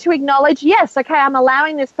one thing to acknowledge, yes, okay, I'm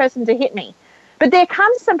allowing this person to hit me. But there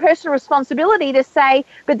comes some personal responsibility to say,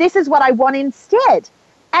 but this is what I want instead.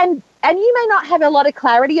 And you may not have a lot of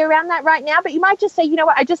clarity around that right now, but you might just say, you know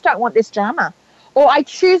what, I just don't want this drama. Or I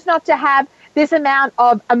choose not to have this amount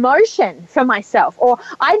of emotion for myself. Or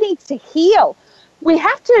I need to heal. We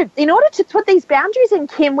have to, in order to put these boundaries in,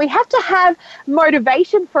 Kim, we have to have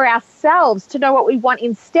motivation for ourselves to know what we want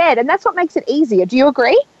instead. And that's what makes it easier. Do you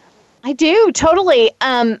agree? I do, totally.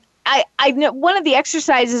 I know one of the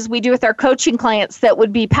exercises we do with our coaching clients that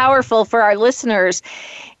would be powerful for our listeners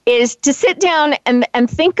is to sit down and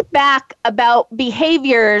think back about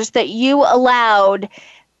behaviors that you allowed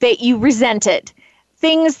that you resented,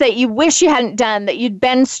 things that you wish you hadn't done, that you'd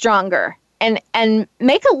been stronger, and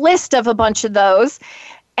make a list of a bunch of those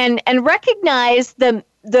and recognize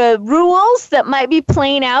the rules that might be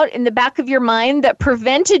playing out in the back of your mind that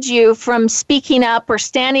prevented you from speaking up or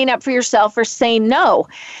standing up for yourself or saying no.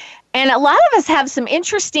 And a lot of us have some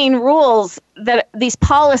interesting rules, that these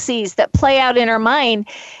policies that play out in our mind,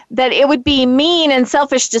 that it would be mean and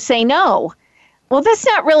selfish to say no. Well, that's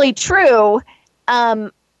not really true.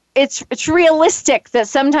 It's realistic that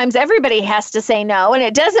sometimes everybody has to say no, and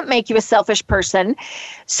it doesn't make you a selfish person.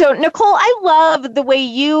 So, Nicole, I love the way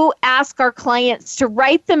you ask our clients to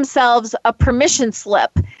write themselves a permission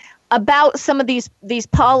slip about some of these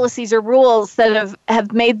policies or rules that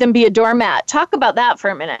have made them be a doormat. Talk about that for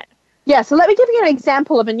a minute. Yeah, so let me give you an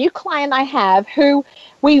example of a new client I have who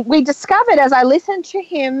we discovered as I listened to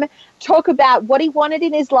him talk about what he wanted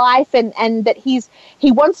in his life and that he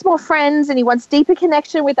wants more friends and he wants deeper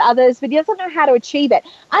connection with others, but he doesn't know how to achieve it.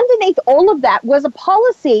 Underneath all of that was a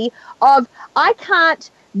policy of, I can't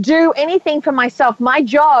do anything for myself. My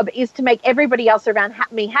job is to make everybody else around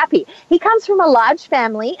me happy. He comes from a large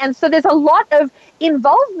family, and so there's a lot of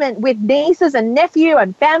involvement with nieces and nephew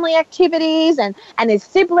and family activities and his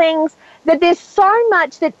siblings, that there's so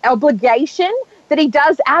much that obligation that he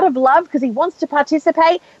does out of love because he wants to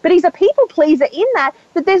participate, but he's a people pleaser in that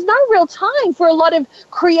there's no real time for a lot of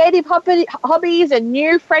creative hobbies and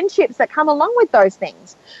new friendships that come along with those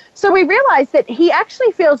things. So we realized that he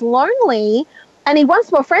actually feels lonely and he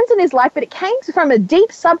wants more friends in his life, but it came from a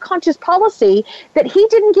deep subconscious policy that he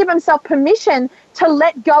didn't give himself permission to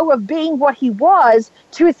let go of being what he was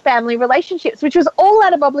to his family relationships, which was all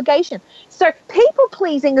out of obligation. So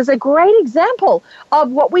people-pleasing is a great example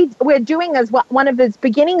of what we're doing as one of the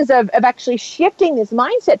beginnings of actually shifting this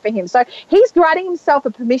mindset for him. So he's writing himself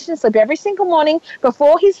a permission slip every single morning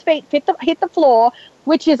before his feet hit the floor,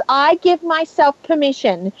 which is, I give myself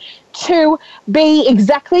permission to be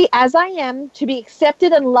exactly as I am, to be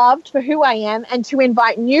accepted and loved for who I am, and to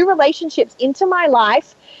invite new relationships into my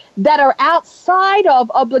life that are outside of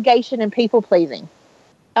obligation and people-pleasing.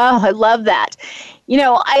 Oh, I love that. You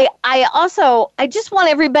know, I just want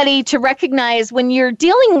everybody to recognize when you're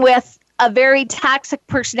dealing with a very toxic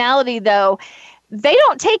personality, though, they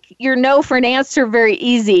don't take your no for an answer very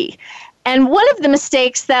easy. And one of the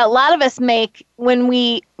mistakes that a lot of us make when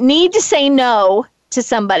we need to say no to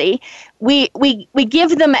somebody, we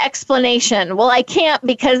give them explanation. Well, I can't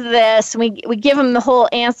because of this. We give them the whole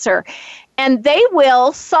answer. And they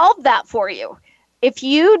will solve that for you. If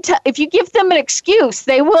you give them an excuse,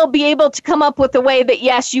 they will be able to come up with a way that,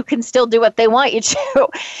 yes, you can still do what they want you to.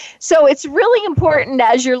 So it's really important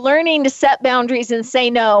as you're learning to set boundaries and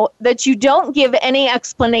say no, that you don't give any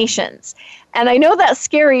explanations. And I know that's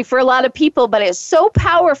scary for a lot of people, but it's so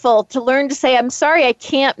powerful to learn to say, I'm sorry, I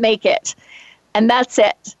can't make it. And that's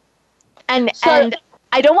it. And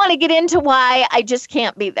I don't want to get into why, I just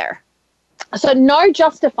can't be there. So no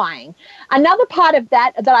justifying. Another part of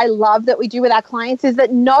that I love that we do with our clients is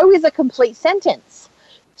that no is a complete sentence.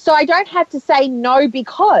 So I don't have to say no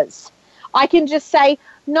because. I can just say,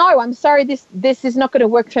 no, I'm sorry, this is not going to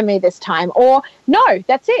work for me this time. Or no,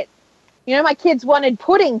 that's it. You know, my kids wanted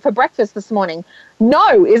pudding for breakfast this morning.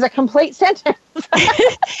 No is a complete sentence.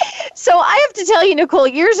 So I have to tell you, Nicole,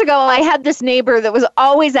 years ago, I had this neighbor that was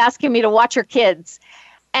always asking me to watch her kids.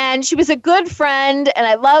 And she was a good friend, and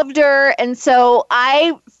I loved her. And so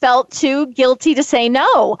I felt too guilty to say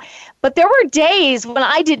no. But there were days when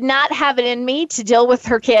I did not have it in me to deal with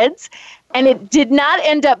her kids. And it did not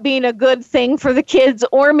end up being a good thing for the kids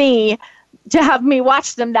or me to have me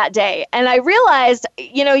watch them that day. And I realized,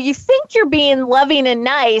 you know, you think you're being loving and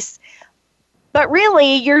nice, but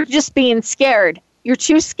really you're just being scared. You're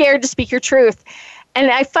too scared to speak your truth. And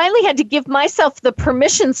I finally had to give myself the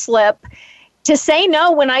permission slip to say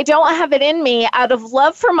no when I don't have it in me out of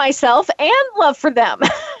love for myself and love for them.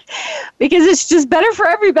 Because it's just better for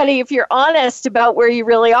everybody if you're honest about where you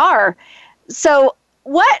really are. So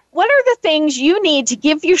what are the things you need to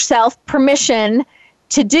give yourself permission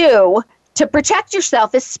to do to protect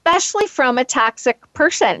yourself, especially from a toxic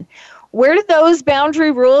person? Where do those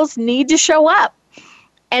boundary rules need to show up?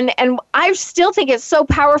 And I still think it's so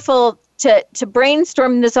powerful to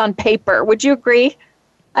brainstorm this on paper. Would you agree?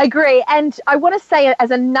 I agree. And I want to say as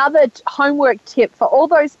another homework tip for all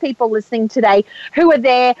those people listening today who are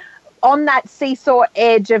there on that seesaw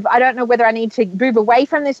edge of, I don't know whether I need to move away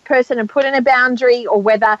from this person and put in a boundary or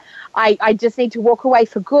whether I just need to walk away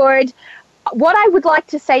for good. What I would like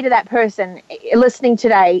to say to that person listening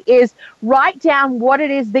today is write down what it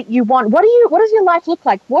is that you want. What does your life look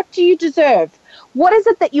like? What do you deserve? What is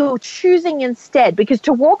it that you're choosing instead? Because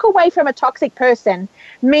to walk away from a toxic person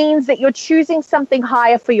means that you're choosing something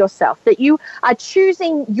higher for yourself, that you are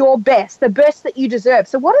choosing your best, the best that you deserve.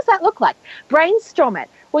 So what does that look like? Brainstorm it.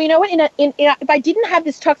 Well, you know what? If I didn't have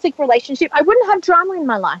this toxic relationship, I wouldn't have drama in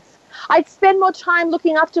my life. I'd spend more time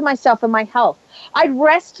looking after myself and my health. I'd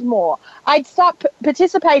rest more. I'd start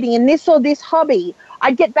participating in this or this hobby.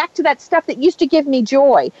 I'd get back to that stuff that used to give me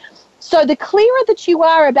joy. So the clearer that you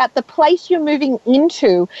are about the place you're moving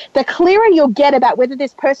into, the clearer you'll get about whether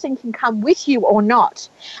this person can come with you or not.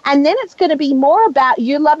 And then it's going to be more about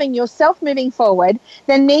you loving yourself moving forward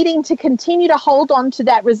than needing to continue to hold on to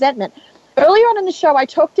that resentment. Earlier on in the show, I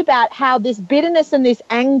talked about how this bitterness and this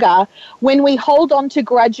anger, when we hold on to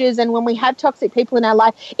grudges and when we have toxic people in our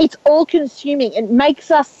life, it's all consuming. It makes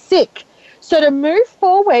us sick. So to move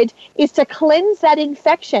forward is to cleanse that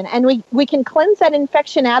infection. And we can cleanse that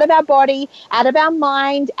infection out of our body, out of our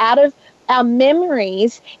mind, out of our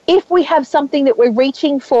memories, if we have something that we're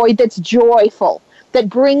reaching for that's joyful, that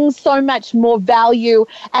brings so much more value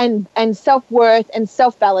and self-worth and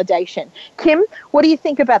self-validation. Kim, what do you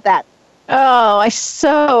think about that? Oh, I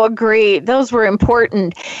so agree. Those were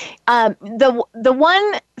important. The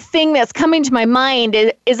one thing that's coming to my mind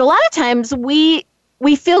is a lot of times we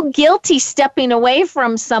feel guilty stepping away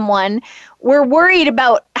from someone. We're worried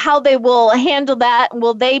about how they will handle that.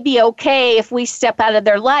 Will they be okay if we step out of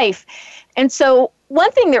their life? And so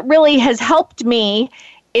one thing that really has helped me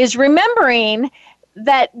is remembering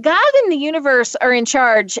that God and the universe are in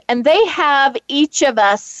charge, and they have each of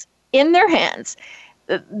us in their hands,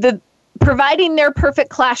 providing their perfect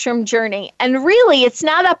classroom journey. And really, it's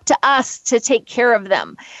not up to us to take care of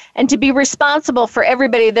them and to be responsible for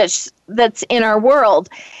everybody that's in our world.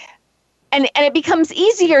 And it becomes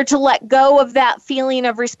easier to let go of that feeling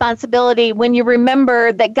of responsibility when you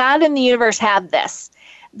remember that God and the universe have this.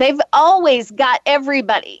 They've always got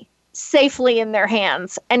everybody safely in their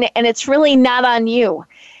hands, and it's really not on you.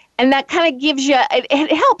 And that kind of gives you,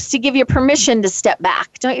 it helps to give you permission to step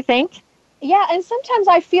back, don't you think? Yeah, and sometimes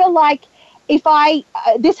I feel like if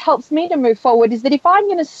this helps me to move forward, is that if I'm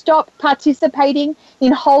going to stop participating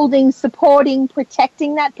in holding, supporting,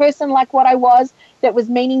 protecting that person like what I was, that was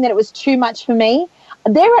meaning that it was too much for me,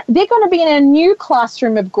 they're going to be in a new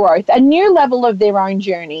classroom of growth, a new level of their own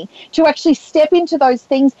journey to actually step into those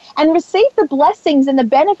things and receive the blessings and the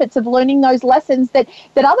benefits of learning those lessons that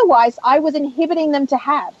otherwise I was inhibiting them to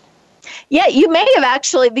have. Yeah, you may have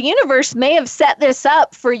actually, the universe may have set this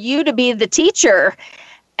up for you to be the teacher.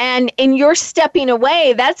 And in your stepping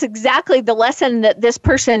away, that's exactly the lesson that this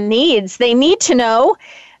person needs. They need to know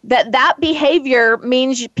that behavior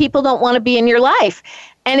means people don't want to be in your life.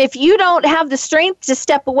 And if you don't have the strength to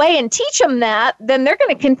step away and teach them that, then they're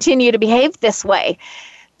going to continue to behave this way.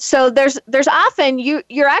 So there's often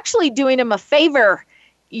you're actually doing them a favor.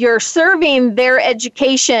 You're serving their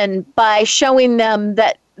education by showing them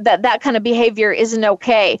that kind of behavior isn't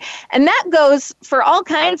okay. And that goes for all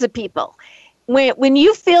kinds of people. When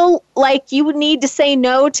you feel like you need to say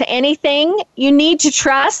no to anything, you need to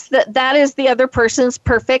trust that is the other person's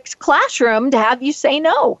perfect classroom to have you say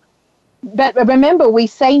no. But remember, we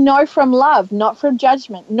say no from love, not from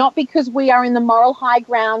judgment, not because we are in the moral high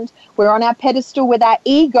ground, we're on our pedestal with our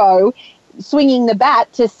ego swinging the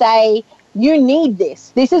bat to say, you need this.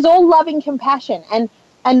 This is all loving compassion. And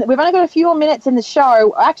we've only got a few more minutes in the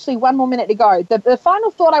show, actually 1 more minute to go. The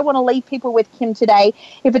final thought I want to leave people with, Kim, today,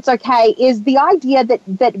 if it's okay, is the idea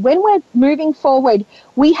that when we're moving forward,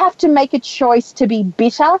 we have to make a choice to be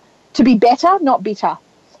better, not bitter.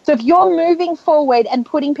 So if you're moving forward and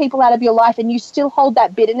putting people out of your life and you still hold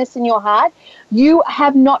that bitterness in your heart, you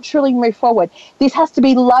have not truly moved forward. This has to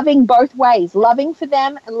be loving both ways, loving for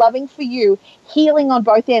them and loving for you, healing on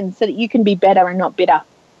both ends so that you can be better and not bitter.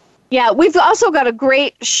 Yeah, we've also got a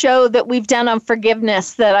great show that we've done on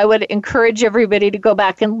forgiveness that I would encourage everybody to go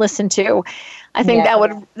back and listen to. I think that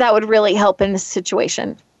would really help in this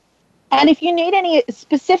situation. And if you need any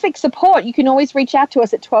specific support, you can always reach out to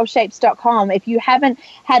us at 12shapes.com. If you haven't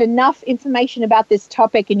had enough information about this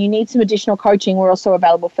topic and you need some additional coaching, we're also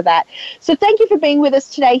available for that. So thank you for being with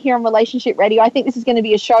us today here on Relationship Radio. I think this is going to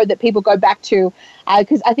be a show that people go back to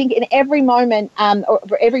because I think in every moment or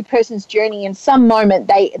for every person's journey, in some moment,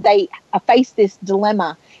 they face this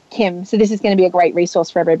dilemma, Kim. So this is going to be a great resource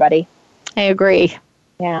for everybody. I agree.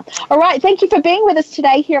 Yeah. All right. Thank you for being with us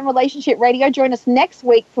today here on Relationship Radio. Join us next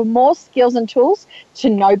week for more skills and tools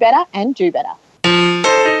to know better and do better.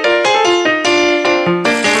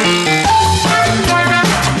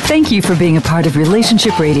 Thank you for being a part of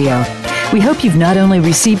Relationship Radio. We hope you've not only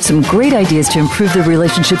received some great ideas to improve the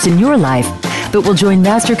relationships in your life, but will join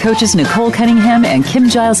Master Coaches Nicole Cunningham and Kim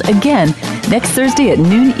Giles again next Thursday at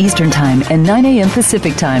noon Eastern Time and 9 a.m.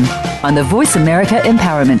 Pacific Time on the Voice America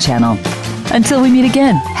Empowerment Channel. Until we meet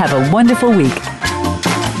again, have a wonderful week.